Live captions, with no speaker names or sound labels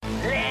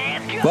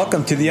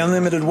Welcome to the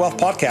Unlimited Wealth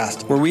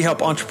Podcast, where we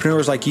help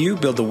entrepreneurs like you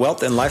build the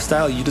wealth and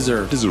lifestyle you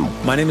deserve.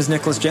 My name is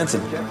Nicholas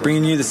Jensen,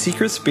 bringing you the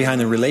secrets behind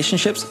the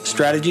relationships,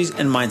 strategies,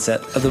 and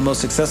mindset of the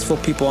most successful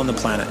people on the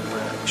planet,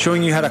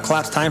 showing you how to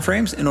collapse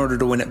timeframes in order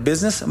to win at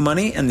business,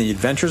 money, and the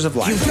adventures of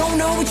life. You don't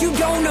know what you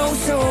don't know,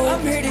 so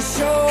I'm here to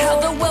show how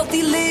the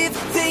wealthy live,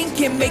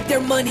 think, and make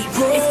their money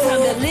grow. It's time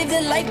to live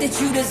the life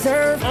that you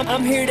deserve.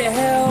 I'm here to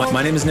help.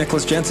 My name is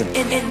Nicholas Jensen.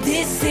 And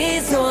this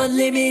is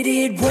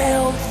Unlimited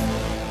Wealth.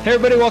 Hey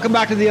everybody, welcome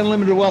back to the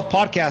Unlimited Wealth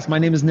Podcast. My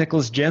name is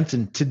Nicholas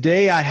Jensen.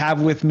 Today I have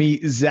with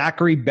me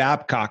Zachary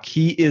Babcock.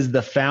 He is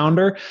the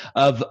founder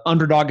of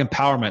Underdog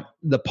Empowerment,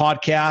 the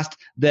podcast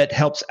that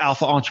helps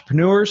alpha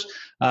entrepreneurs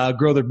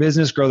grow their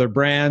business, grow their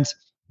brands.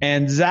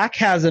 And Zach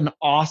has an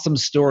awesome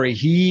story.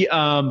 He,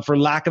 for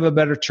lack of a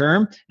better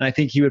term, and I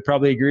think he would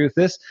probably agree with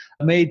this,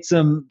 made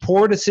some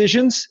poor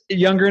decisions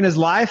younger in his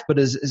life, but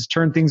has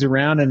turned things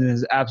around and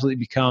has absolutely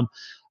become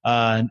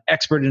an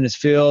expert in his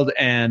field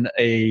and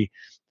a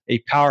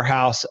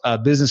powerhouse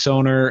business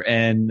owner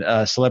and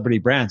celebrity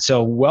brand.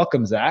 So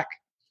welcome, Zach.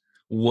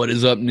 What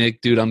is up, Nick?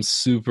 Dude, I'm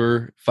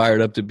super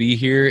fired up to be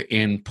here.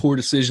 And poor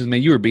decisions,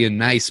 man, you were being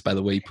nice by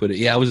the way you put it.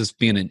 Yeah, I was just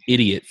being an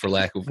idiot for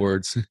lack of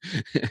words.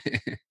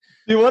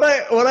 Dude, what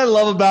I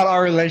love about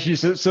our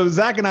relationship, so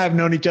Zach and I have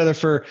known each other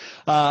for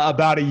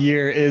about a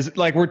year, is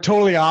like we're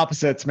totally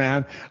opposites,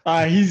 man.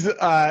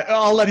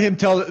 I'll let him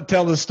tell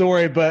the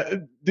story,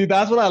 but dude,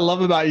 that's what I love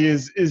about you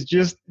is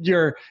just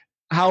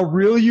how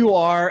real you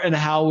are and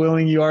how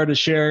willing you are to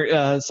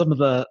share some of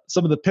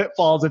the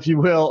pitfalls, if you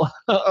will,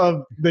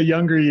 of the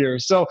younger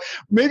years. So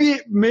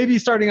maybe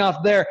starting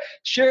off there,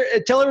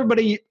 tell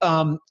everybody.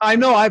 I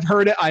know I've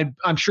heard it.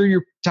 I'm sure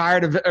you're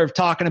tired of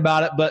talking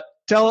about it, but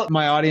tell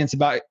my audience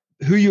about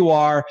who you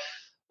are,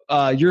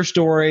 your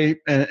story,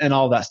 and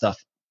all that stuff.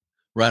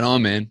 Right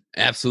on, man.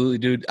 Absolutely,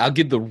 dude. I'll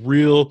give the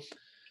real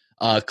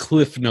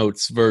Cliff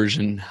Notes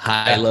version,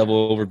 high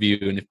level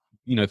overview, and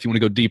if you want to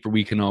go deeper,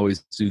 we can always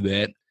do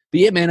that. But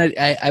yeah, man,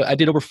 I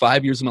did over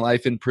 5 years of my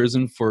life in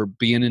prison for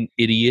being an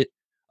idiot,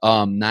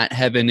 not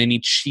having any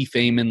chief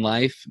aim in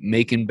life,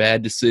 making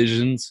bad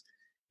decisions.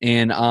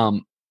 And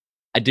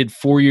I did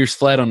 4 years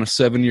flat on a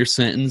 7-year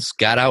sentence,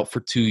 got out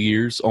for 2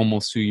 years,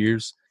 almost 2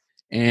 years.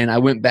 And I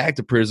went back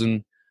to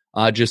prison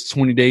just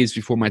 20 days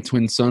before my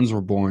twin sons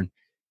were born.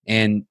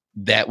 And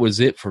that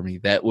was it for me.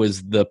 That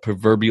was the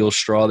proverbial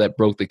straw that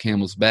broke the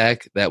camel's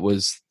back. That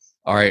was,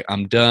 all right,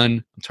 I'm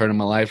done. I'm turning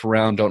my life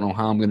around. Don't know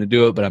how I'm going to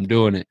do it, but I'm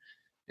doing it.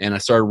 And I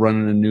started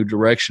running a new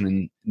direction,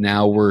 and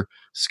now we're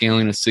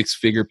scaling a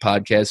 6-figure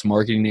podcast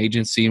marketing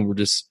agency, and we're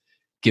just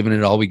giving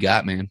it all we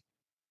got, man.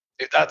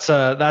 That's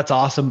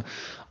awesome.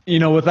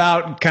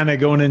 Without kind of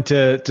going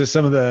into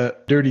some of the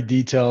dirty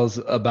details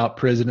about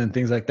prison and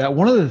things like that,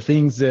 one of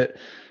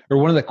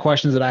the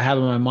questions that I have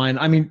in my mind,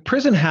 I mean,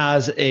 prison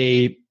has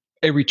a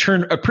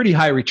pretty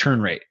high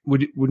return rate.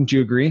 Wouldn't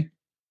you agree?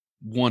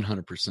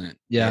 100%.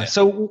 Yeah.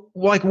 So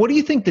what do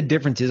you think the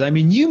difference is? I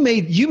mean, you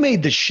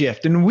made the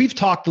shift, and we've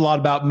talked a lot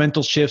about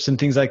mental shifts and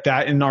things like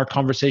that in our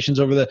conversations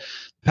over the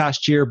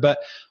past year, but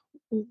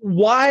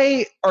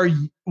why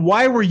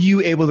were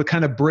you able to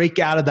kind of break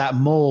out of that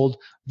mold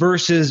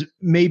versus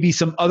maybe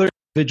some other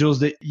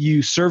individuals that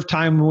you served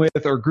time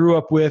with or grew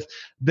up with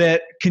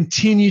that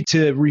continue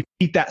to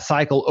repeat that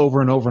cycle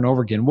over and over and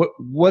over again?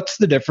 What's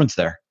the difference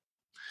there?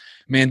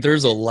 Man,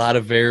 there's a lot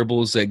of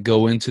variables that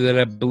go into that,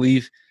 I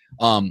believe.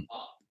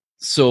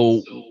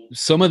 So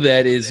some of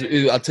that is,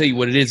 I'll tell you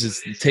what it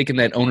is taking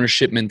that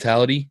ownership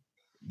mentality,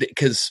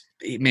 because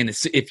man,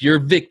 if you're a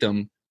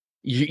victim,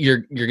 you're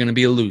going to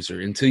be a loser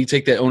until you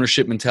take that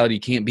ownership mentality. You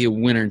can't be a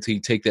winner until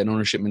you take that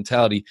ownership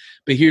mentality.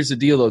 But here's the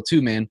deal though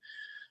too, man.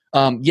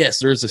 Yes,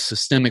 there's a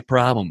systemic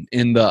problem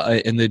in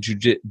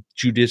the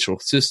judicial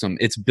system.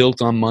 It's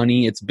built on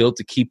money. It's built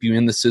to keep you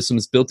in the system.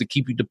 It's built to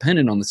keep you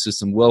dependent on the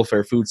system.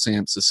 Welfare, food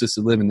stamps,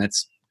 assisted living.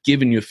 That's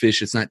giving you a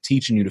fish. It's not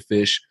teaching you to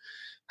fish.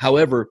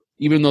 However,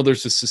 even though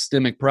there's a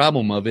systemic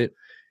problem of it,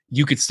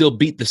 you could still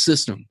beat the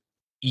system.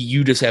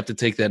 You just have to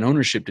take that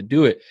ownership to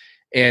do it.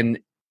 And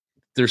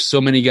there's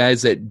so many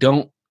guys that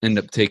don't end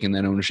up taking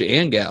that ownership,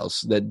 and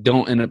gals that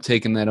don't end up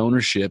taking that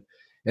ownership.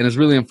 And it's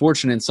really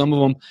unfortunate. And some of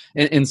them,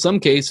 and in some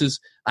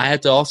cases, I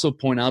have to also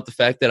point out the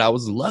fact that I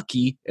was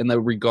lucky in the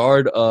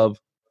regard of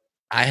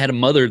I had a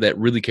mother that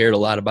really cared a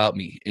lot about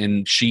me,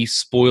 and she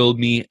spoiled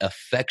me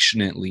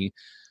affectionately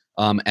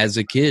as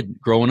a kid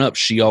growing up.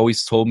 She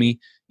always told me,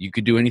 you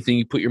could do anything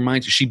you put your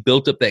mind to. She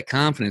built up that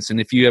confidence.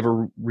 And if you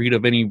ever read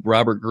of any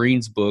Robert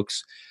Greene's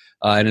books,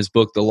 in his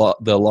book, The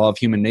Law of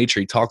Human Nature,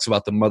 he talks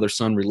about the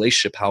mother-son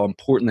relationship, how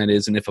important that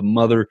is. And if a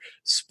mother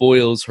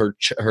spoils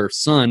her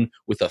son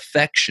with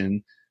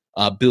affection,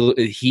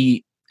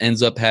 he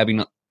ends up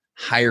having a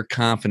higher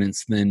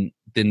confidence than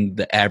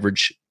the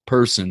average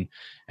person.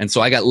 And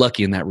so I got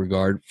lucky in that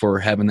regard for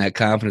having that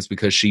confidence,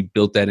 because she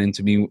built that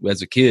into me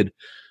as a kid.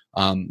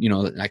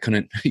 I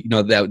couldn't,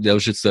 that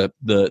was just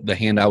the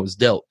hand I was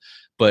dealt.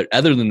 But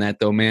other than that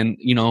though, man,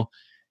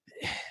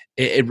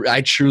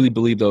 I truly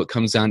believe though, it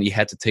comes down to you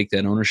have to take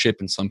that ownership,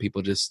 and some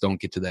people just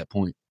don't get to that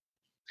point.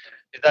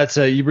 That's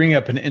you bring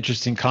up an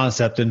interesting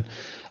concept and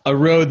a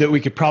road that we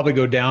could probably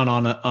go down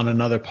on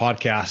another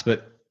podcast.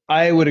 But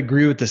I would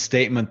agree with the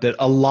statement that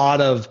a lot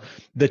of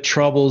the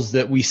troubles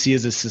that we see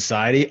as a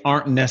society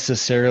aren't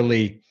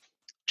necessarily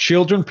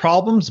children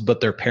problems, but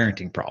they're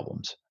parenting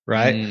problems,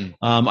 right?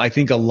 I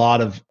think a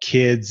lot of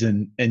kids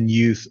and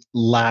youth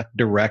lack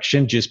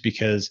direction just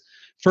because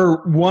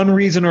for one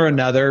reason or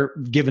another,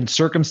 given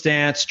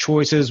circumstance,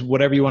 choices,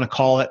 whatever you want to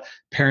call it,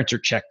 parents are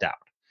checked out.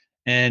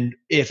 And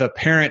if a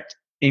parent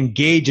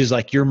engages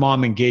like your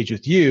mom engaged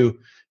with you,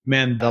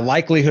 man, the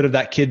likelihood of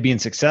that kid being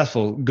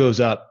successful goes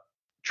up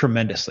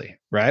tremendously,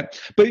 right?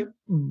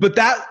 But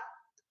that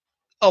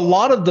a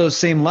lot of those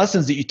same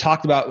lessons that you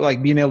talked about,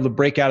 like being able to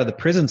break out of the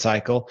prison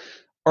cycle,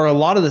 are a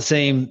lot of the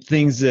same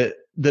things that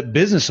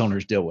business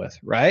owners deal with,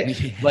 right?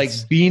 Yes. Like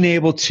being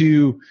able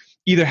to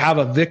either have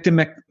a victim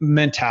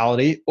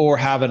mentality or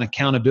have an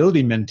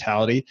accountability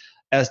mentality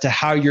as to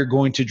how you're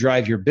going to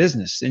drive your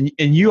business. And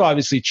you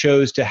obviously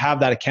chose to have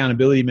that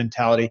accountability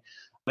mentality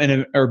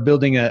and are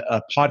building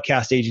a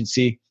podcast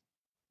agency.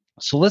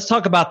 So let's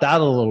talk about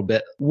that a little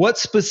bit. What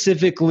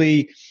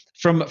specifically,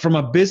 from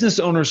a business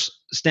owner's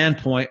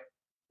standpoint,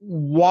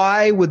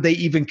 why would they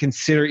even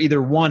consider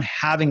either one,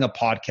 having a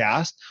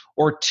podcast,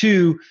 or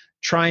two,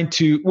 trying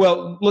to,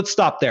 well, let's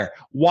stop there.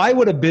 Why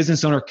would a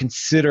business owner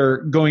consider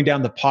going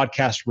down the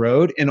podcast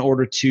road in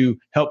order to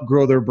help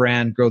grow their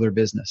brand, grow their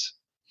business?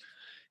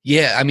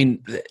 Yeah, I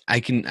mean, I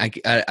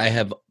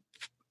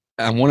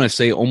want to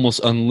say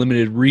almost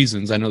unlimited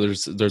reasons. I know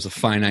there's a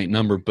finite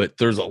number, but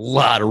there's a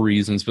lot of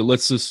reasons. But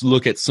let's just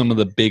look at some of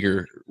the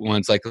bigger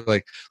ones. Like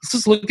let's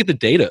just look at the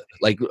data,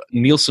 like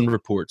Nielsen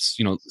reports,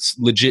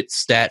 legit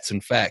stats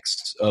and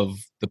facts of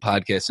the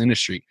podcast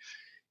industry.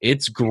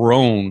 It's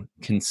grown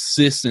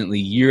consistently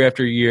year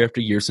after year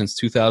after year since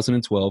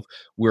 2012.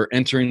 We're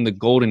entering the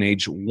golden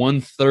age.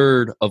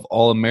 1/3 of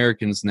all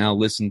Americans now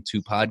listen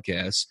to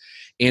podcasts.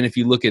 And if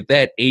you look at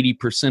that,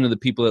 80% of the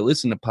people that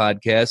listen to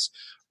podcasts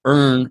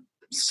earn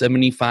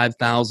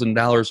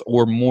 $75,000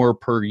 or more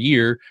per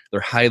year.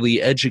 They're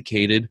highly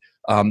educated.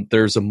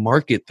 There's a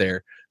market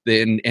there.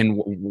 And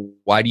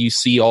why do you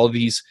see all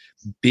these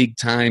big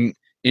time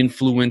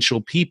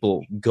influential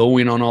people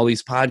going on all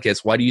these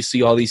podcasts? Why do you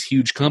see all these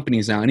huge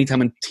companies now?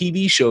 Anytime a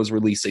TV show's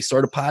released, they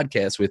start a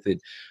podcast with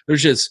it.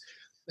 There's just,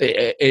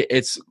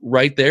 it's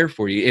right there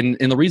for you.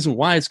 And the reason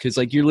why is because,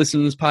 like, you're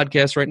listening to this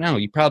podcast right now,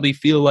 you probably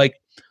feel like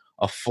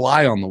a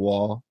fly on the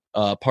wall,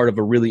 part of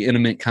a really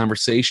intimate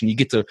conversation. You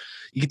get to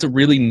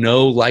really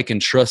know, like,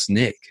 and trust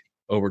Nick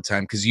over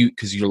time because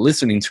you're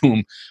listening to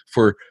him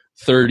for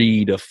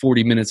 30 to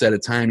 40 minutes at a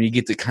time. You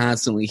get to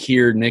constantly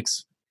hear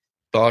Nick's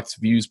thoughts,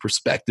 views,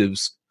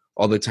 perspectives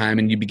all the time,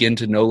 and you begin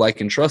to know, like,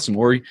 and trust him.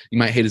 Or you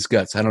might hate his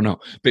guts, I don't know,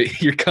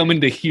 but you're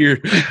coming to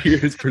hear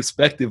his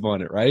perspective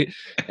on it, right?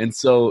 And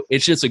so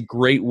it's just a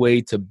great way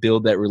to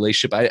build that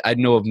relationship. I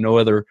know of no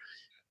other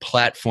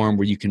platform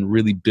where you can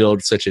really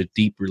build such a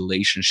deep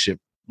relationship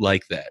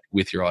like that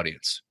with your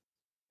audience.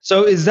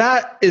 So is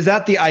that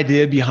the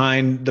idea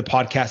behind the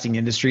podcasting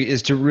industry,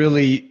 is to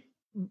really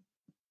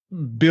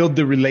build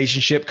the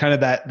relationship, kind of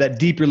that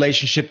deep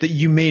relationship that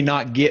you may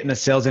not get in a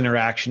sales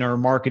interaction or a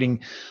marketing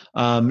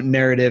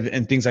narrative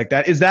and things like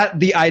that? Is that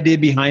the idea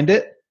behind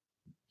it?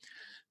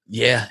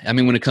 Yeah. I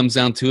mean, when it comes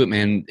down to it,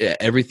 man,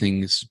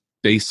 everything is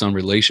based on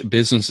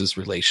businesses,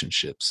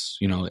 relationships,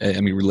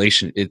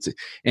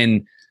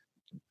 and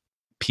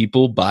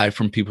people buy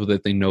from people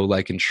that they know,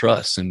 like, and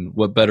trust. And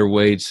what better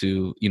way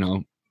to,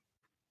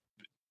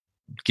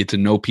 get to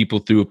know people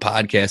through a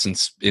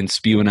podcast and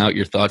spewing out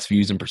your thoughts,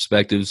 views, and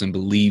perspectives and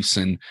beliefs,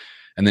 and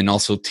then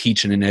also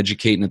teaching and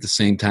educating at the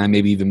same time,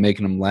 maybe even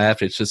making them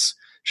laugh. It's just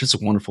a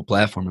wonderful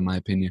platform, in my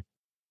opinion.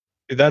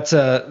 That's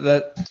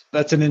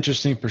an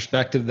interesting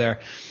perspective there.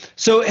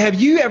 So have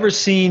you ever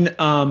seen,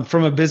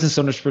 from a business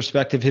owner's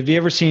perspective, have you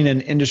ever seen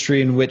an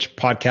industry in which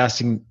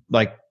podcasting,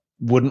 like,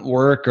 wouldn't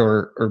work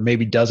or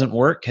maybe doesn't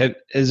work? Have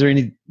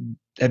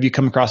you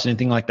come across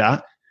anything like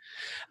that?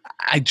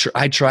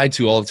 I try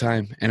to all the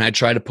time, and I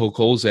try to poke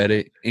holes at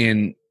it.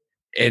 And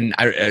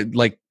I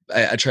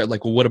try,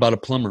 like, well, what about a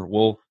plumber?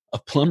 Well, a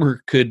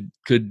plumber could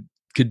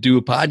do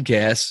a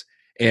podcast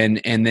and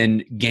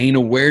then gain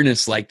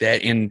awareness like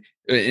that. And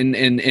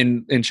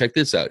check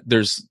this out.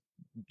 There's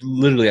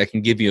literally, I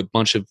can give you a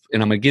bunch of,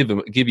 and I'm going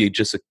to give you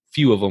just a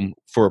few of them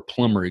for a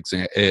plumber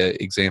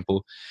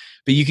example.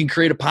 But you can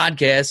create a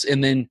podcast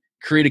and then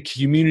create a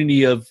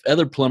community of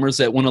other plumbers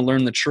that want to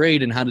learn the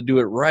trade and how to do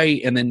it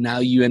right. And then now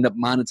you end up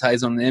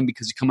monetizing on them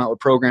because you come out with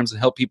programs and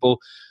help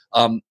people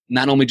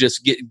not only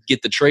just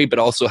get the trade, but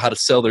also how to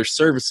sell their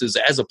services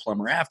as a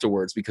plumber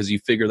afterwards, because you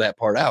figure that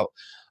part out.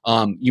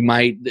 You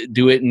might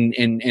do it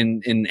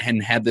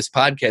and have this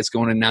podcast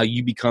going, and now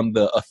you become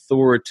the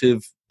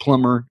authoritative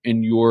plumber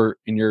in your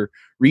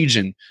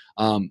region.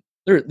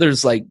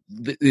 There's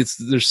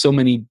so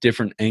many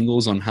different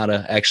angles on how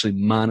to actually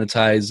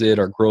monetize it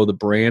or grow the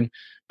brand,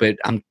 but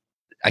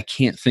I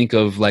can't think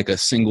of, like, a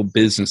single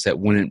business that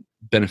wouldn't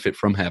benefit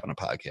from having a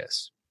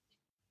podcast.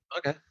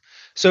 Okay.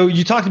 So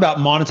you talked about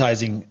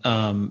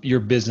monetizing your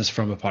business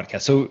from a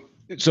podcast. So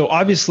so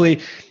obviously,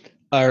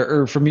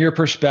 or from your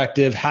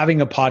perspective,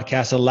 having a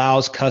podcast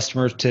allows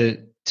customers to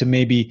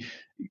maybe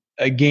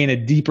gain a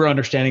deeper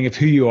understanding of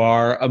who you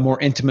are, a more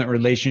intimate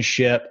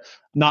relationship,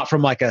 not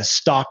from like a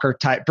stalker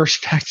type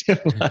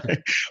perspective.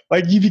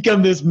 like you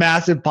become this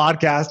massive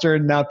podcaster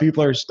and now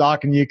people are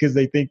stalking you because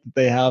they think that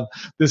they have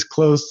this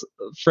close,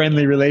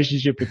 friendly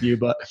relationship with you.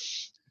 But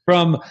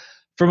from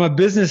a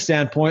business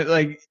standpoint,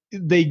 like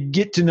they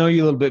get to know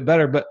you a little bit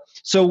better. But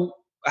so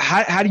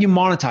how do you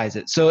monetize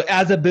it? So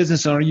as a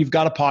business owner, you've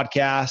got a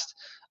podcast.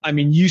 I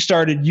mean,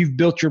 you've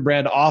built your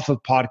brand off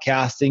of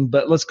podcasting,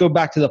 but let's go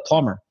back to the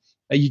plumber.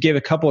 You gave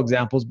a couple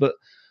examples, but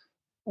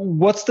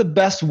what's the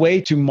best way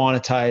to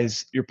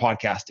monetize your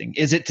podcasting?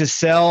 Is it to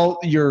sell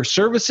your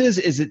services?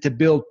 Is it to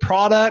build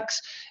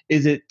products?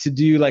 Is it to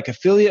do like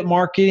affiliate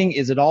marketing?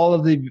 Is it all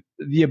of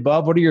the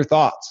above? What are your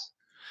thoughts?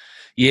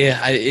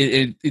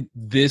 Yeah,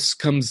 this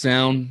comes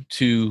down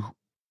to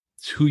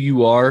who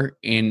you are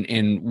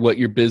and what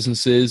your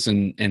business is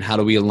and how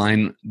do we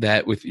align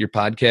that with your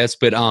podcast.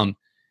 But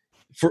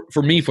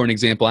for me, for an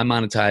example, I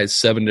monetize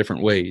 7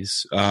 different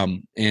ways.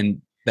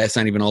 And that's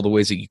not even all the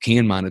ways that you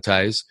can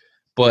monetize.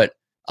 But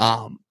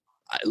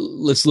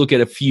let's look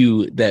at a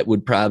few that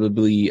would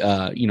probably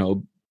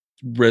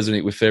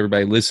resonate with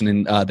everybody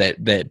listening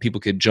that people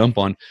could jump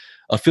on.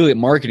 Affiliate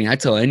marketing, I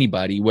tell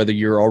anybody, whether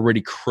you're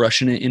already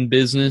crushing it in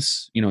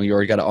business, you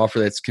already got an offer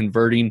that's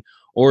converting,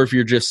 or if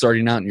you're just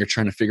starting out and you're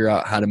trying to figure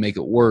out how to make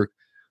it work,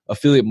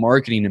 affiliate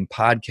marketing and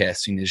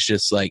podcasting is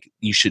just like,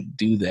 you should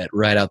do that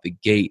right out the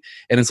gate.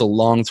 And it's a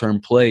long-term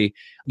play,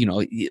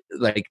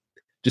 like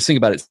just think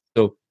about it.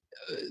 So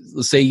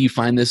let's say you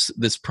find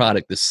this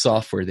product, this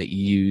software that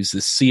you use,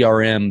 this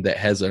CRM that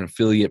has an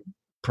affiliate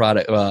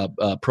product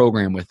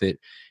program with it,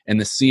 and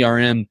the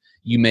CRM,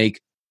 you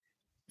make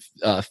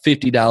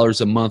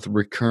 $50 a month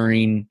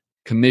recurring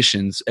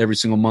commissions every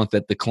single month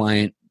that the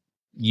client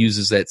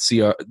uses that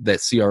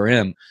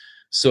CRM.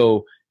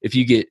 So if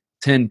you get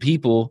 10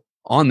 people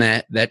on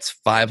that, that's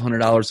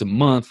 $500 a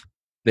month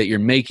that you're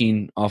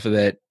making off of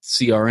that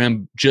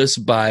CRM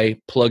just by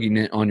plugging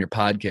it on your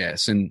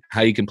podcast. And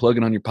how you can plug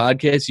it on your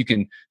podcast,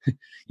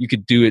 you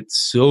could do it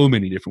so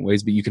many different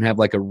ways, but you can have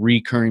like a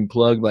recurring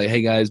plug, like,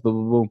 hey guys, blah,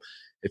 blah, blah.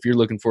 If you're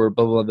looking for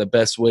blah, blah, blah, the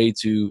best way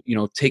to,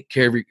 take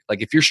care of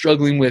like if you're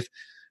struggling with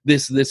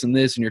this, and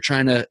this, and you're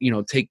trying to,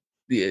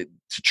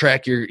 to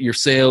track your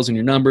sales and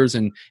your numbers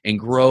and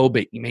grow,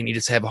 but you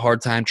just have a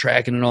hard time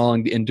tracking it all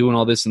and doing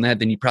all this and that,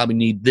 then you probably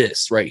need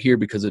this right here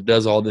because it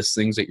does all these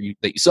things that you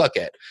suck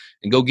at.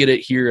 And go get it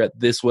here at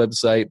this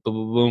website, boom,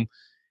 boom, boom.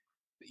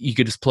 You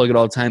could just plug it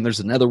all the time. There's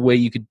another way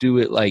you could do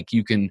it. Like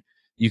you can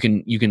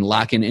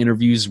lock in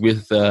interviews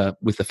with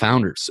the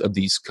founders of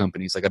these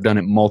companies. Like I've done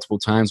it multiple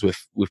times with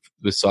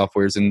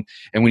softwares. And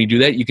when you do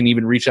that, you can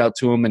even reach out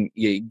to them and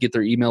get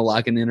their email,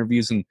 lock in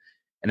interviews and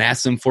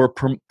ask them for a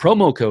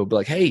promo code. Be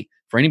like, hey,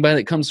 for anybody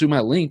that comes through my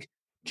link,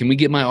 can we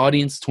get my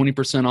audience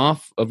 20%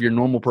 off of your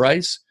normal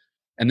price?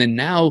 And then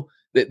now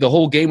the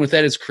whole game with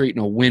that is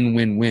creating a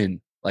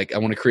win-win-win. Like I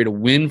want to create a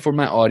win for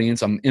my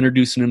audience. I'm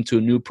introducing them to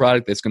a new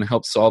product that's going to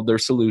help solve their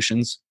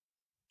solutions.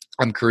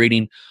 I'm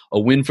creating a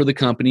win for the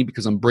company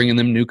because I'm bringing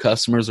them new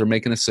customers or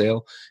making a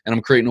sale. And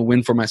I'm creating a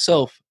win for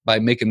myself by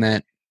making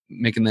that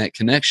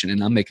connection.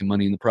 And I'm making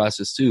money in the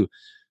process too.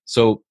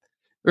 So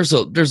there's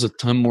a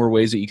ton more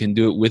ways that you can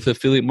do it with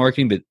affiliate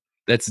marketing, but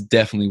that's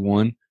definitely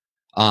one.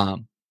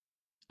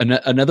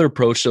 Another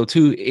approach though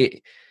too,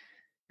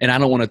 and I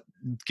don't want to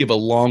give a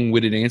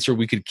long-winded answer.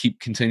 We could keep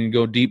continuing to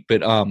go deep,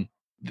 but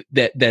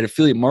that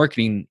affiliate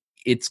marketing,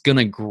 it's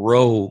gonna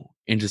grow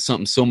into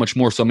something so much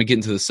more. So I'm gonna get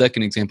into the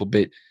second example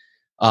bit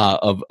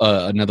of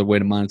another way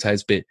to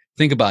monetize. But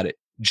think about it,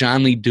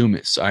 John Lee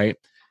Dumas. All right,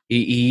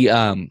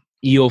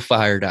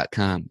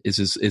 eofire.com is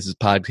his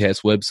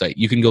podcast website.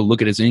 You can go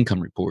look at his income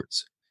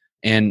reports.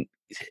 And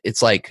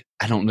it's like,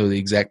 I don't know the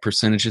exact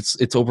percentage.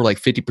 It's over like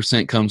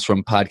 50% comes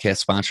from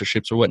podcast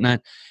sponsorships or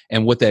whatnot.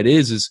 And what that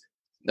is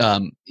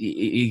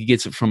he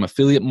gets it from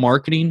affiliate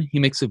marketing. He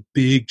makes a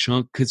big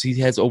chunk because he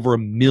has over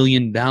 1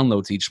 million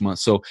downloads each month.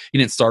 So he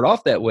didn't start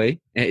off that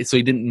way. So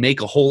he didn't make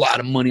a whole lot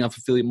of money off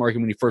affiliate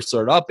marketing when he first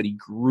started off, but he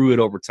grew it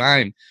over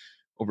time,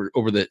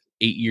 over the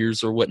 8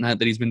 years or whatnot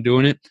that he's been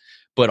doing it.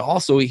 But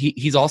also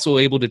he's also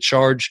able to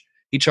charge.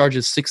 He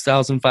charges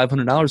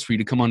 $6,500 for you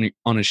to come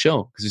on his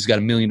show because he's got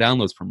 1 million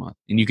downloads per month.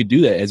 And you could do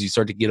that as you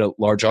start to get a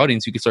large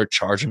audience. You could start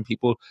charging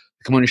people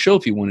to come on your show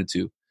if you wanted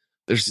to.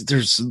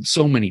 There's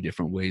so many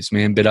different ways,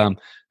 man. But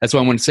that's why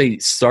I want to say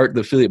start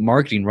the affiliate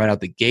marketing right out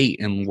the gate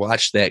and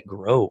watch that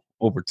grow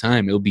over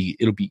time. It'll be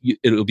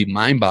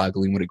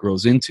mind-boggling what it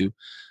grows into.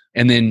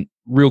 And then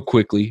real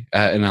quickly,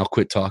 and I'll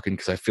quit talking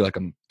because I feel like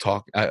I'm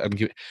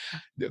giving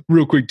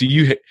real quick. Have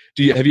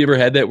you ever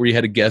had that where you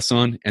had a guest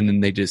on and then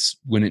they just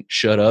wouldn't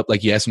shut up?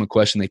 Like you ask them a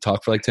question, they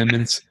talk for like 10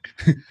 minutes.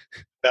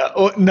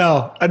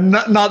 No,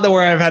 not the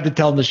where I've had to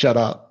tell them to shut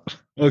up.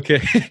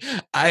 Okay.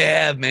 I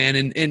have, man.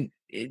 And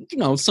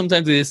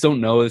sometimes they just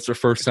don't know it's their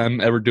first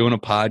time ever doing a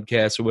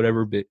podcast or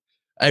whatever, but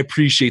I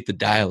appreciate the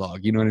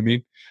dialogue. You know what I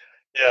mean?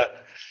 Yeah.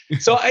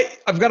 So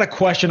I've got a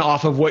question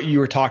off of what you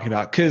were talking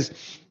about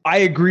because I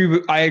agree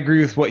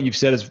with what you've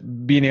said, is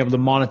being able to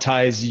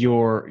monetize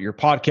your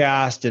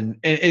podcast, and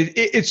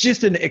it's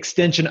just an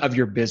extension of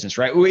your business,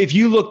 right? If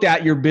you looked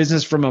at your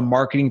business from a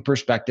marketing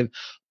perspective,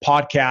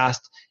 podcast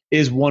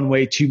is one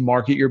way to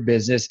market your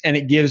business, and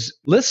it gives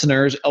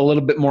listeners a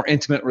little bit more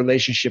intimate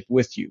relationship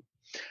with you.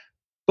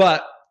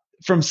 But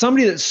from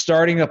somebody that's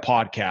starting a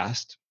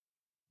podcast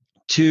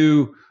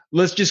to,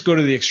 let's just go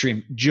to the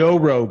extreme, Joe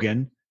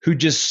Rogan, who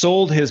just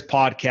sold his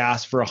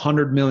podcast for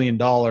 $100 million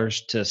to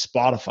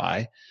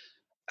Spotify.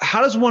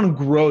 How does one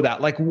grow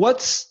that? Like,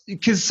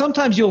 because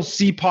sometimes you'll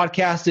see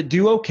podcasts that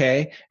do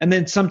okay, and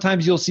then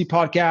sometimes you'll see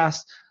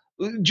podcasts.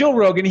 Joe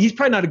Rogan, he's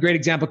probably not a great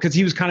example because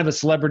he was kind of a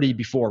celebrity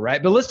before,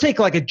 right? But let's take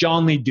like a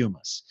John Lee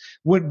Dumas.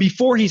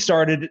 Before he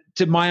started,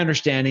 to my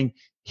understanding,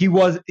 he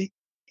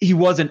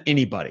wasn't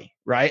anybody,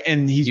 right?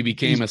 And he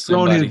became a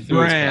somebody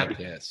through his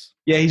podcast.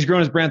 Yeah, he's grown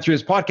his brand through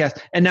his podcast,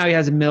 and now he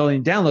has 1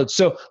 million downloads.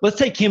 So let's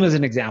take him as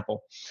an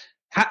example.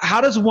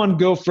 How does one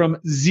go from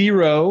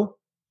zero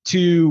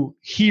to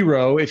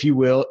hero, if you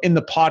will, in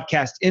the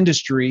podcast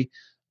industry?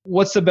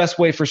 What's the best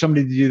way for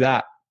somebody to do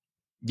that?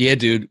 Yeah,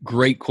 dude,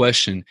 great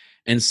question.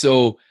 And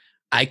so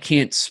I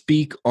can't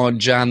speak on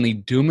John Lee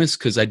Dumas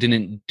because I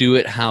didn't do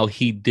it how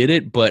he did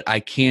it, but I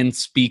can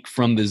speak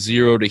from the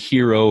zero to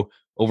hero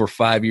over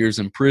 5 years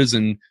in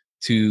prison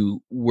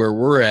to where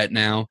we're at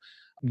now,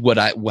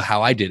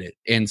 how I did it.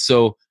 And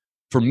so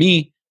for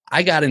me,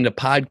 I got into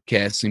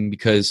podcasting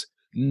because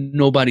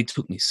nobody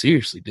took me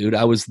seriously, dude.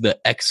 I was the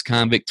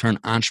ex-convict turned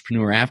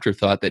entrepreneur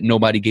afterthought that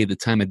nobody gave the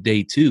time of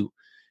day to.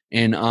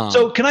 And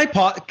so can I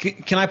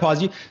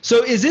pause you?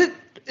 So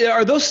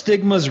are those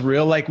stigmas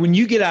real? Like when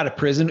you get out of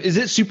prison, is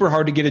it super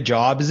hard to get a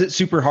job? Is it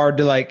super hard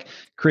to like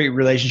create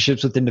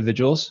relationships with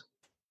individuals?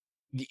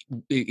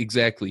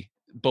 Exactly.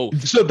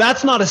 Both. So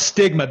that's not a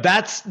stigma.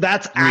 That's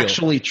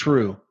actually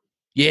true.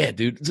 Yeah,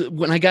 dude.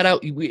 When I got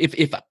out,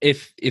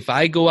 if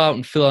I go out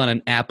and fill out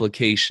an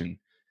application,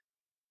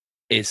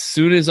 as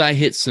soon as I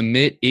hit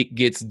submit, it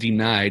gets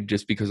denied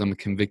just because I'm a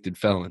convicted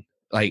felon.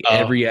 Like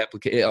every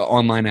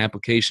online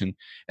application.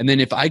 And then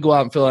if I go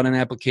out and fill out an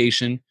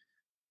application,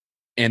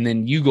 and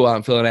then you go out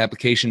and fill out an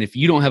application, if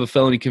you don't have a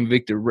felony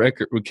conviction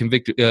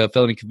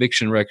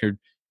record,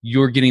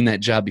 you're getting that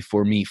job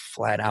before me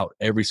flat out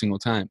every single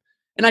time.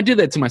 And I did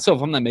that to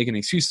myself. I'm not making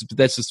excuses, but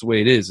that's just the way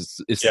it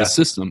is. It's the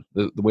system,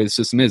 the way the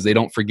system is. They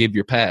don't forgive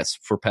your past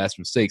for past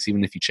mistakes,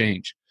 even if you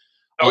change.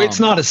 Oh, it's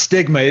not a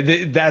stigma.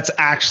 That's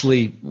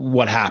actually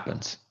what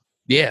happens.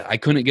 Yeah, I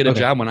couldn't get a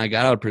job when I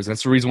got out of prison.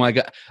 That's the reason why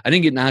I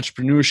didn't get in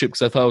entrepreneurship,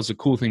 because I thought it was a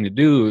cool thing to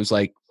do. It was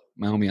like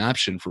my only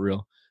option for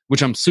real,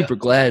 which I'm super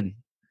glad,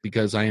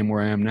 because I am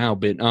where I am now.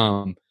 But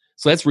so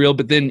that's real.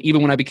 But then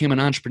even when I became an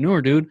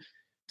entrepreneur, dude,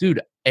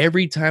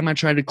 every time I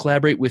tried to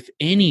collaborate with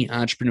any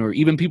entrepreneur,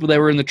 even people that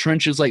were in the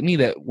trenches like me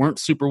that weren't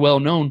super well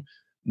known,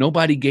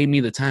 nobody gave me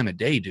the time of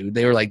day, dude.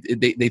 They were like,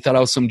 they thought I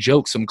was some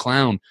joke, some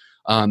clown.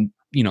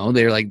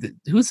 They're like,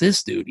 who's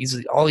this dude? He's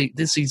a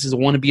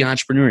wannabe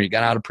entrepreneur. He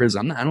got out of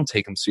prison. I don't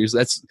take him seriously.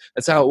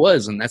 That's how it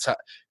was. And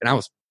I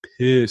was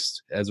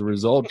pissed as a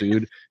result,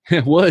 dude.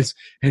 It was.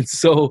 And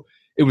so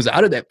it was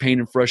out of that pain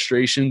and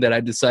frustration that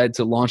I decided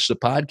to launch the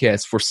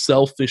podcast for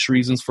selfish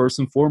reasons, first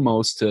and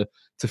foremost, to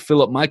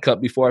fill up my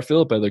cup before I fill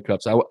up other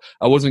cups. I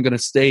wasn't going to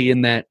stay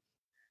in that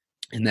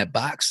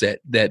box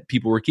that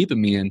people were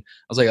keeping me in. I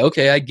was like,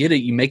 okay, I get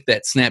it. You make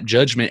that snap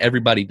judgment.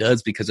 Everybody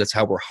does, because that's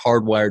how we're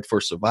hardwired for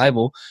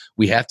survival.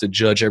 We have to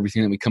judge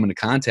everything that we come into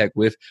contact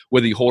with.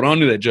 Whether you hold on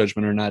to that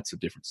judgment or not, it's a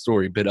different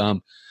story. But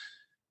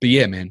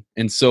yeah, man.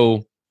 And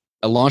so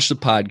I launched the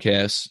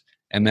podcast,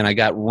 and then I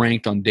got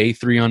ranked on day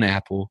 3 on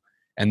Apple.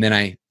 And then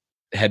I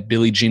had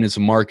Billy Genius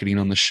of Marketing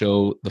on the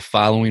show the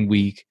following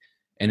week.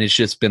 And it's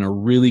just been a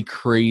really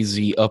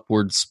crazy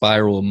upward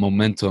spiral of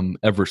momentum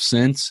ever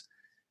since.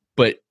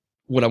 But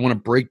what I want to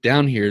break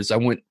down here is I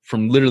went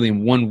from literally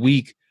in 1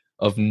 week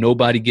of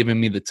nobody giving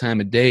me the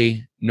time of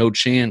day, no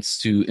chance,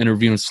 to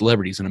interviewing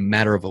celebrities in a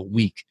matter of a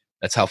week.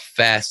 That's how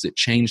fast it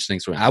changed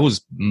things. I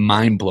was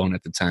mind blown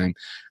at the time,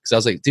 because I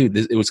was like, dude,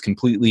 it was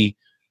completely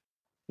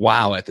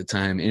wow at the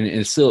time. And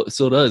it still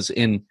does.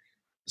 And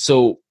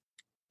so,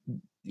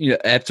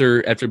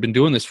 after I've been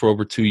doing this for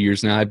over 2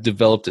 years now, I've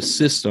developed a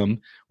system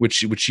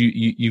which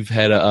you've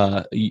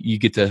had you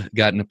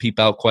gotten to peep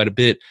out quite a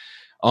bit.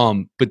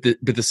 But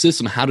the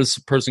system, how does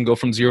a person go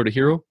from zero to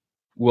hero?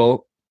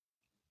 Well,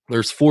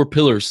 there's 4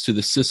 pillars to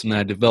the system that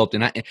I developed,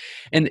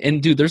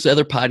 and dude, there's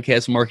other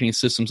podcast marketing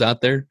systems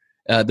out there.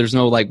 There's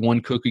no like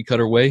one cookie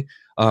cutter way.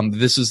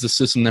 This is the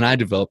system that I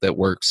developed that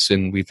works,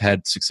 and we've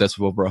had success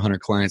with over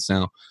 100 clients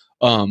now.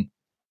 And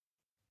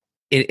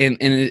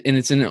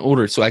it's in an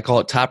order. So I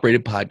call it top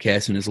rated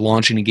podcast, and it's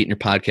launching and getting your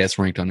podcast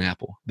ranked on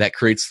Apple. That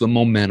creates the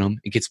momentum.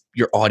 It gets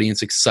your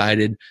audience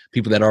excited,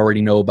 people that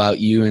already know about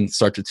you and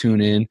start to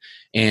tune in,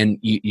 and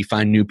you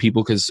find new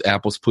people because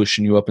Apple's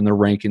pushing you up in their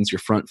rankings. You're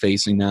front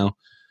facing now.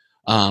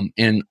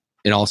 And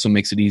it also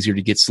makes it easier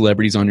to get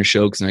celebrities on your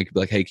show, because I could be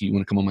like, hey, you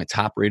want to come on my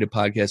top rated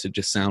podcast? It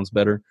just sounds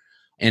better.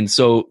 And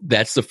so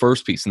that's the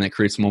first piece, and that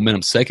creates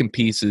momentum. Second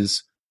piece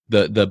is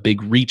the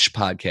big reach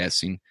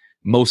podcasting,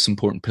 most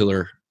important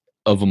pillar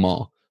of them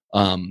all.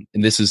 And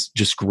this is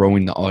just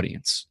growing the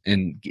audience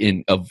and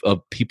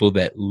of people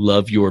that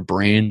love your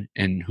brand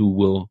and who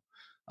will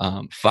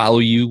follow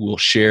you, will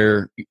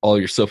share all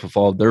your stuff with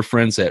all of their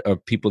friends that are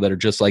people that are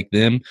just like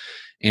them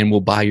and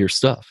will buy your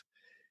stuff.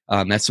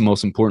 That's the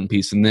most important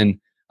piece. And then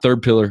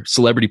third pillar,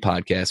 celebrity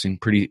podcasting,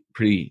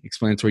 pretty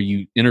explanatory.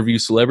 You interview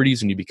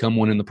celebrities and you become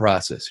one in the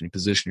process and you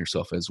position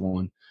yourself as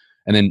one.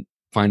 And then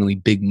finally,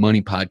 big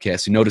money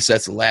podcasting. Notice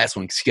that's the last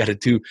one because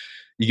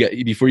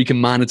before you can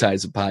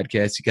monetize a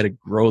podcast, you got to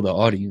grow the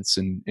audience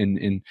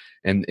and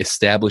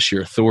establish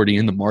your authority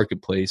in the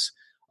marketplace.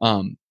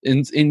 And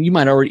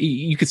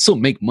you could still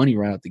make money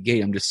right out the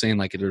gate. I'm just saying,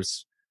 like,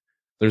 there's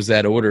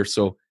that order.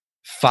 So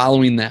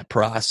following that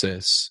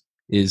process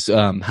is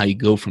how you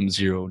go from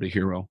zero to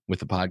hero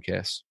with a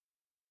podcast.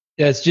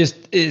 Yeah,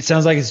 it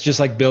sounds like it's just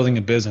like building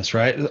a business,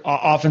 right?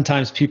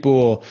 Oftentimes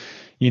people,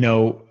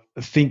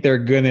 think they're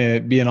going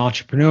to be an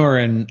entrepreneur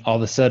and all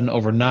of a sudden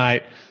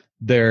overnight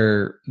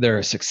they're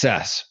a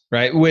success,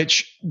 right?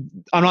 Which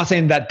I'm not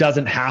saying that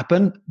doesn't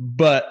happen,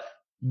 but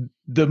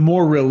the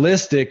more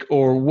realistic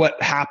or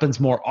what happens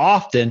more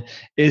often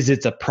is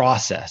it's a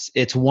process.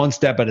 It's one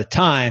step at a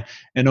time.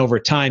 And over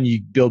time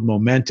you build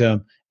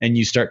momentum and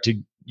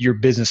your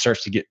business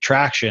starts to get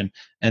traction.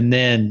 And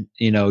then,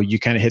 you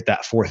kind of hit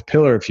that fourth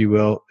pillar, if you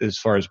will, as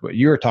far as what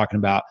you were talking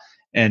about,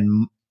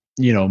 and,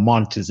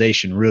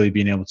 monetization, really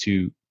being able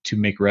to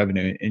make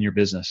revenue in your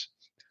business.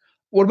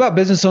 What about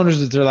business owners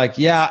that they're like,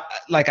 yeah,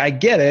 like I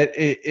get it.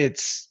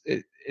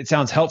 It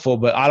sounds helpful,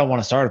 but I don't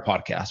want to start a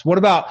podcast. What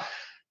about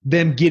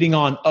them getting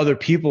on other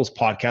people's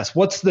podcasts?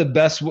 What's the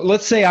best?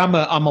 Let's say I'm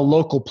a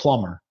local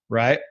plumber,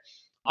 right?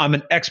 I'm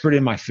an expert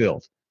in my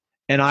field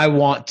and I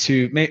want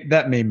to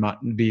that may not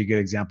be a good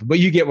example, but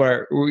you get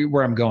where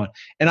I'm going.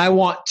 And I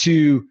want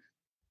to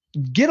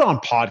get on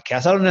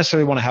podcasts. I don't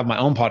necessarily want to have my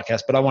own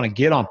podcast, but I want to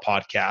get on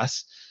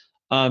podcasts.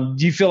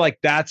 Do you feel like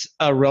that's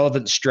a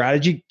relevant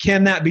strategy?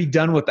 Can that be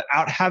done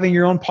without having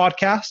your own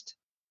podcast?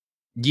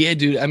 Yeah,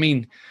 dude. I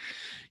mean,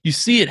 you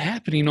see it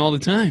happening all the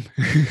time.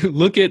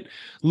 Look at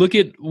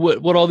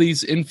what all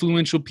these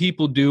influential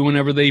people do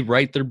whenever they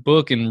write their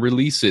book and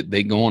release it.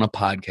 They go on a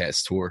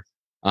podcast tour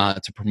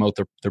to promote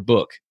their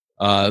book.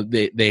 Dean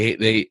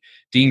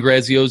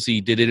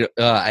Graziosi did it.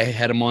 I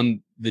had him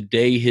on the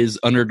day his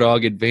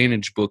Underdog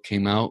Advantage book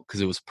came out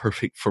because it was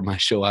perfect for my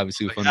show.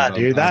 Obviously, with yeah,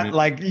 dude, that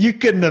like you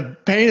couldn't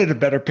have painted a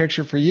better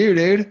picture for you,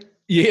 dude.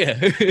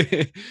 Yeah,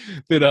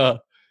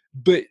 but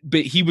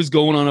he was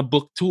going on a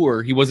book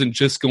tour. He wasn't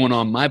just going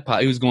on my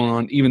pod. He was going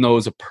on, even though it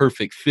was a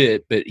perfect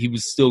fit, but he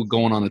was still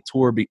going on a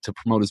tour to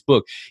promote his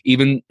book.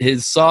 Even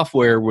his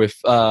software with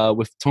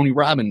Tony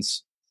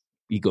Robbins,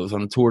 he goes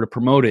on a tour to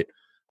promote it.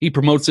 He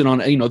promotes it on,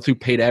 through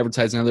paid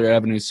advertising and other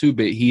avenues too,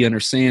 but he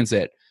understands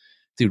that,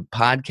 dude,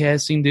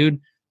 podcasting, dude,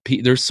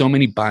 there's so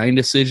many buying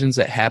decisions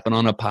that happen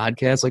on a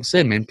podcast. Like I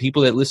said, man,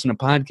 people that listen to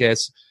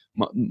podcasts,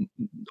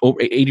 over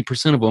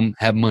 80% of them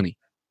have money.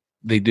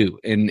 They do.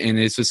 And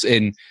it's just,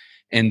 and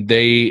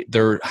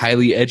they're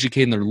highly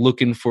educated and they're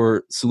looking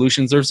for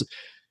solutions.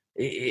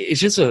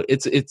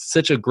 It's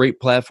such a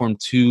great platform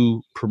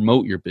to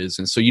promote your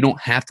business. So you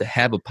don't have to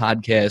have a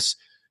podcast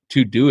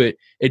to do it.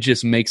 It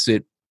just makes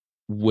it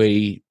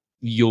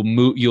you'll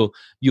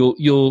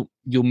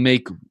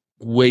make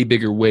way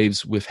bigger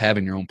waves with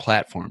having your own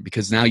platform,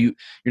 because now you're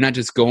not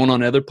just going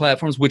on other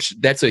platforms, which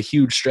that's a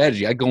huge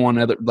strategy. I go on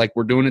other, like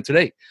we're doing it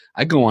today.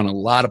 I go on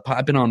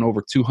I've been on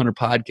over 200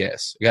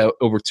 podcasts. I got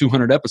over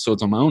 200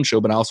 episodes on my own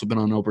show, but I also been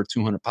on over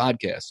 200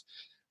 podcasts.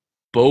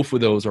 Both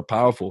of those are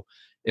powerful.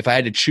 If I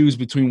had to choose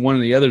between one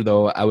or the other,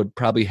 though, I would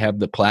probably have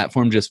the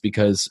platform, just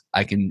because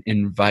I can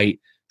invite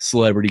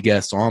celebrity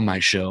guests on my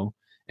show,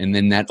 and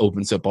then that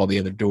opens up all the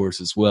other doors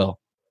as well.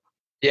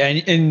 Yeah,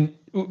 and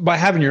by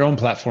having your own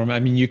platform, I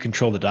mean, you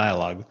control the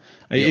dialogue.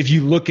 Yep. If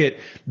you look at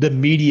the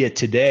media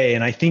today,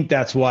 and I think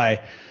that's why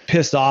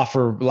pissed off,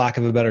 for lack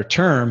of a better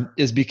term,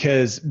 is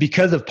because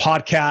of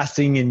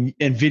podcasting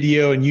and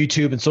video and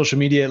YouTube and social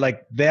media,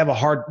 like they have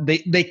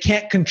they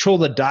can't control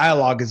the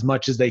dialogue as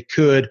much as they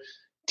could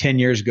 10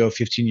 years ago,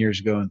 15 years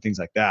ago, and things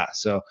like that.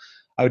 So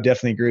I would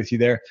definitely agree with you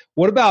there.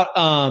 What about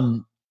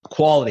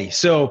quality?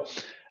 So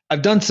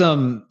I've done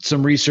some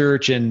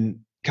research and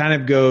kind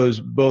of goes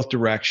both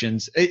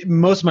directions.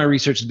 Most of my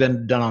research has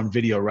been done on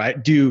video,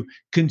 right? Do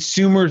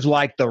consumers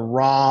like the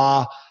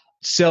raw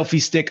selfie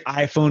stick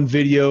iPhone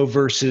video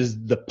versus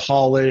the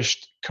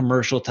polished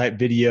commercial type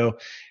video?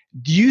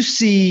 Do you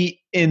see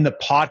in the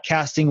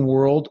podcasting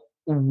world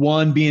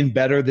one being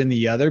better than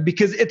the other?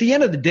 Because at the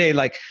end of the day,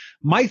 like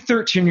my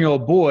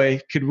 13-year-old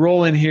boy could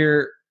roll in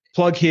here,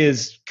 plug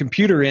his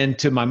computer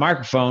into my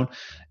microphone,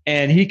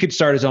 and he could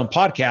start his own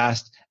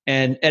podcast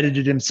and edit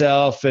it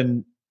himself,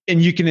 and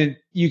you can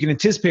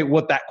anticipate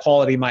what that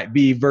quality might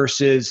be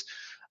versus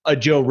a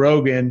Joe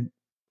Rogan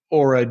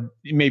or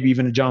maybe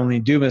even a John Lee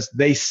Dumas.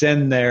 They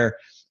send their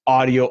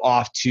audio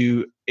off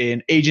to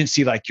an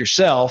agency like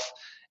yourself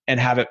and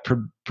have it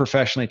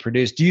professionally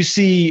produced. Do you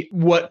see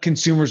what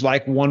consumers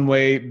like one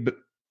way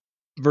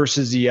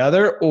versus the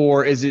other,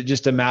 or is it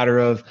just a matter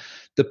of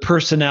the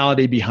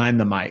personality behind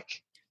the mic?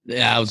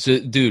 Yeah, I was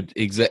just, dude,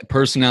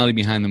 personality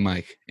behind the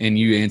mic, and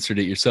you answered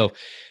it yourself.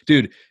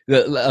 Dude,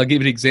 I'll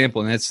give you an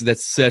example, and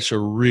that's such a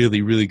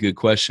really, really good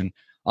question.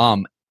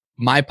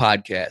 My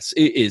podcast,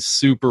 it is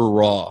super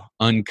raw,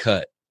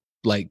 uncut.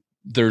 Like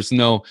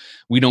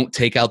we don't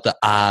take out the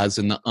ahs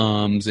and the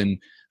ums, and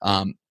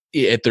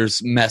if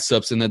there's mess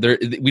ups and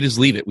we just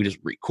leave it. We just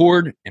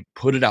record and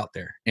put it out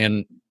there,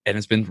 and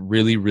it's been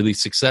really, really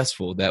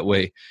successful that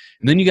way.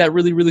 And then you got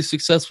really, really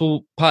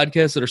successful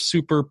podcasts that are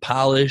super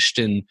polished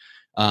and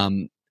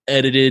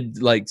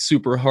edited, like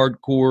super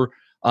hardcore.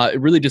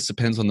 It really just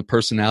depends on the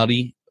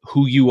personality,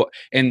 who you are,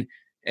 and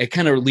it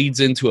kind of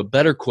leads into a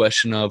better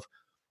question of,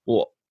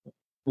 well,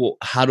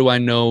 how do I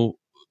know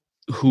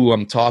who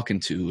I'm talking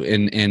to,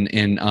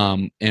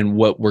 and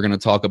what we're going to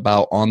talk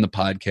about on the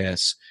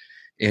podcast,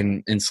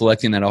 and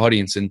selecting that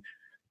audience. And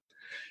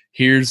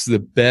here's the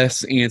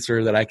best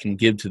answer that I can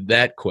give to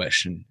that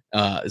question.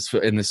 And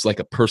it's like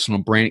a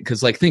personal brand,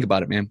 because like, think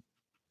about it, man.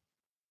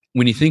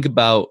 When you think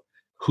about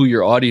who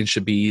your audience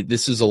should be,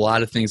 this is a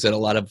lot of things that a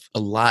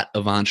lot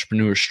of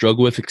entrepreneurs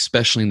struggle with,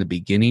 especially in the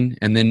beginning.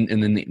 And then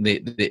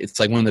they it's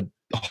like one of the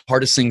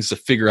hardest things to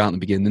figure out in the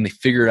beginning. Then they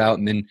figure it out,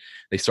 and then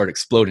they start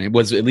exploding. It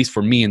was, at least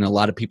for me and a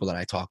lot of people that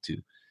I talk to.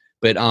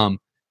 But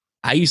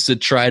I used to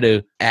try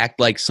to act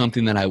like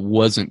something that I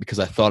wasn't because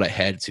I thought I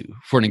had to.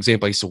 For an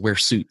example, I used to wear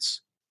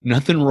suits.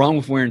 Nothing wrong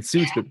with wearing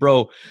suits, but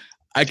bro,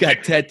 I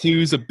got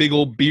tattoos, a big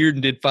old beard,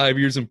 and did 5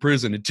 years in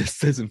prison. It just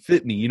doesn't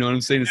fit me. You know what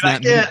I'm saying? It's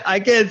not me. I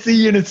can't see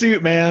you in a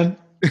suit, man.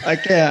 I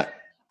can't.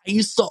 I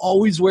used to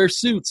always wear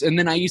suits, and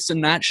then I used to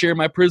not share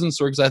my prison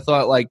story because I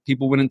thought like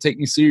people wouldn't take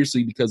me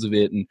seriously because of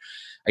it. And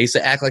I used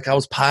to act like I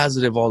was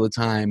positive all the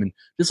time, and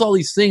just all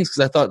these things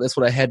because I thought that's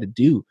what I had to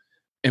do.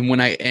 And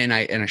when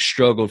I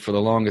struggled for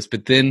the longest,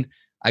 but then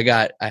I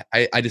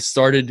just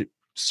started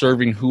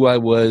serving who I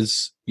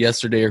was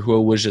yesterday or who I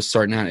was just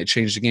starting out. It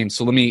changed the game.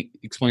 So let me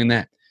explain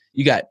that.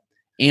 You got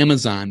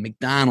Amazon,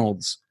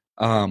 McDonald's,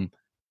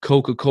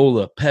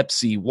 Coca-Cola,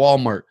 Pepsi,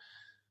 Walmart.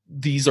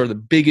 These are the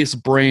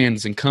biggest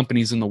brands and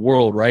companies in the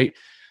world, right?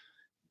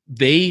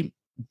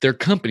 They're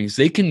companies.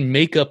 They can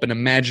make up an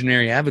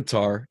imaginary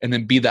avatar and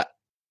then be the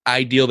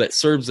ideal that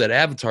serves that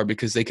avatar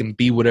because they can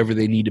be whatever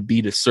they need to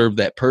be to serve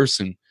that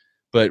person.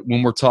 But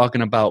when we're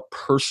talking about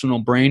personal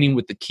branding,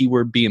 with the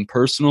keyword being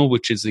personal,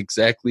 which is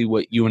exactly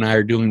what you and I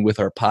are doing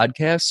with our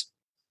podcast,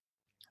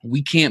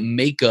 we can't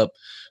make up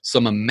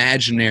some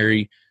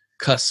imaginary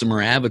customer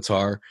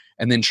avatar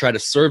and then try to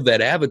serve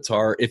that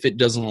avatar if it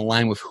doesn't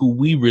align with who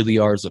we really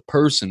are as a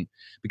person,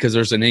 because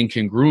there's an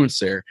incongruence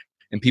there,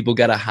 and people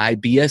got a high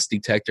BS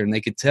detector and they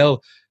could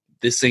tell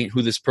this ain't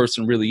who this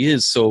person really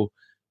is. So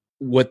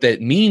what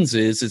that means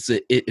is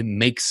that it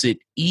makes it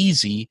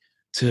easy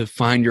to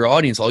find your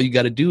audience. All you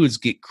got to do is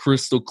get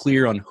crystal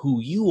clear on who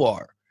you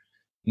are,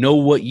 know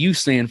what you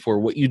stand for,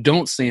 what you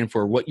don't stand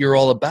for, what you're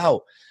all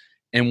about.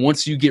 And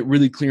once you get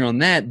really clear on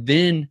that,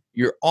 then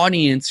your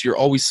audience, you're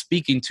always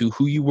speaking to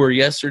who you were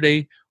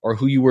yesterday or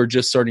who you were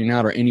just starting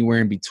out or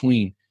anywhere in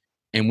between.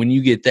 And when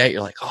you get that,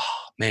 you're like, oh,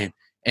 man.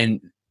 And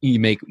you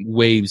make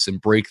waves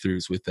and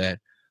breakthroughs with that.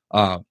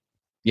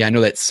 Yeah, I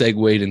know that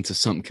segued into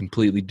something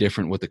completely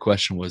different what the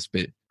question was,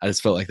 but I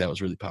just felt like that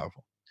was really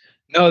powerful.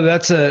 No,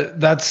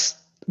 that's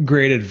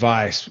great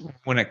advice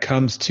when it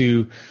comes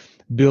to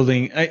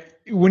building.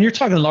 When you're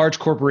talking large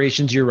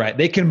corporations, you're right.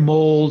 They can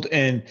mold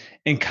and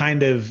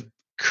kind of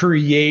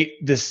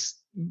create this.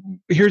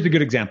 Here's a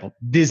good example: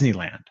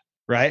 Disneyland,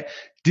 right?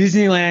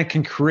 Disneyland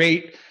can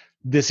create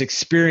this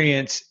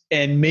experience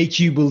and make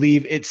you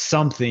believe it's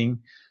something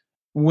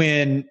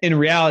when in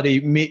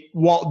reality,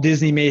 Walt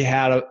Disney may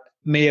have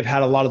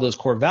had a lot of those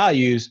core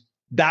values.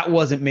 That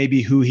wasn't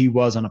maybe who he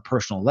was on a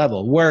personal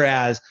level.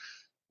 Whereas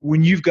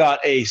when you've got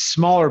a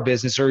smaller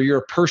business or you're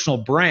a personal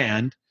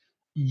brand,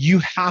 you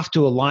have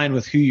to align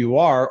with who you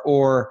are,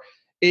 or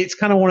it's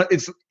kind of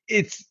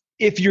it's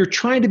if you're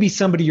trying to be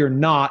somebody you're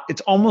not,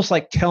 it's almost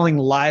like telling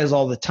lies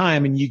all the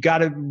time. And you got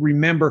to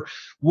remember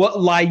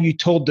what lie you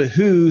told to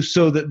who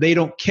so that they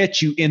don't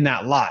catch you in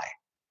that lie.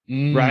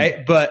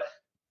 Right. But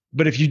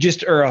if you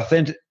just are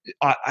authentic,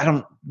 I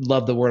don't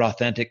love the word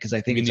authentic because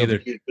I think it's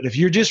overused, but if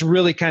you're just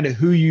really kind of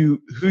who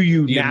you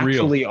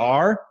naturally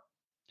are,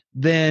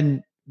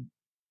 then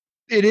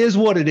it is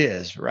what it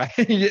is, right?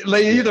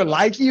 They either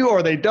like you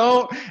or they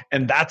don't,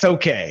 and that's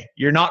okay.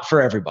 You're not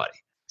for everybody.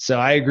 So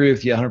I agree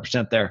with you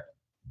 100% there.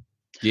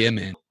 Yeah,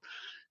 man.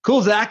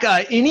 Cool, Zach.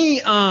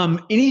 Any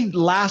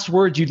last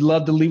words you'd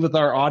love to leave with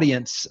our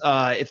audience?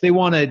 If they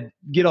want to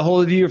get a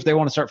hold of you, if they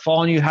want to start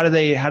following you, how do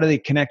they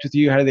connect with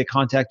you? How do they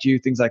contact you?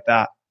 Things like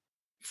that.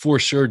 For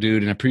sure,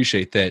 dude, and I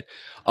appreciate that.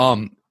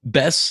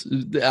 Best,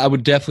 I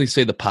would definitely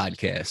say the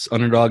podcast,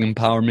 Underdog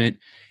Empowerment.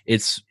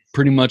 It's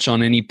pretty much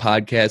on any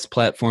podcast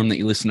platform that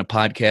you listen to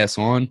podcasts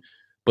on.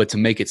 But to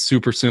make it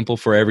super simple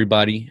for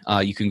everybody,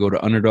 you can go to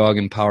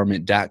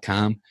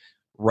underdogempowerment.com.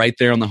 Right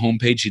there on the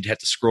homepage, you'd have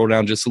to scroll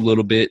down just a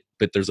little bit,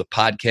 but there's a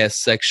podcast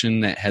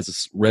section that has a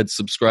red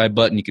subscribe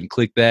button. You can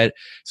click that,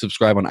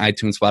 subscribe on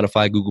iTunes,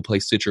 Spotify, Google Play,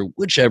 Stitcher,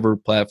 whichever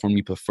platform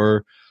you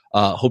prefer.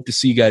 Hope to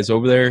see you guys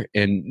over there.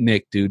 And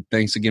Nick, dude,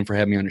 thanks again for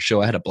having me on your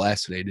show. I had a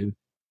blast today, dude.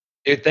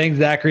 Dude, thanks,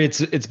 Zachary.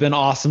 It's been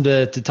awesome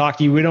to talk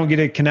to you. We don't get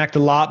to connect a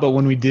lot, but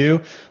when we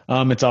do,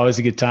 it's always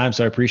a good time.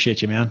 So I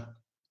appreciate you, man.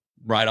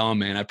 Right on,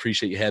 man. I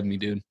appreciate you having me,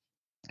 dude.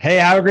 Hey,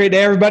 have a great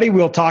day, everybody.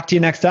 We'll talk to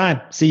you next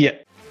time. See ya.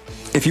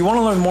 If you want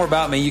to learn more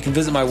about me, you can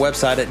visit my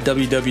website at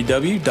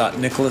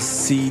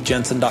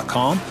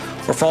www.nicholascjensen.com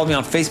or follow me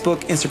on Facebook,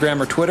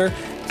 Instagram, or Twitter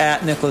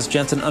at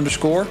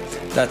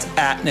 @NicholasJensen_. That's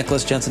at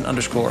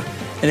 @NicholasJensen_.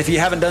 And if you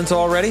haven't done so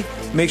already,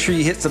 make sure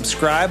you hit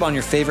subscribe on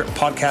your favorite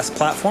podcast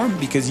platform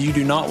because you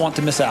do not want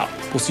to miss out.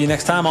 We'll see you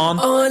next time on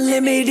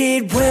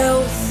Unlimited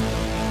Wealth.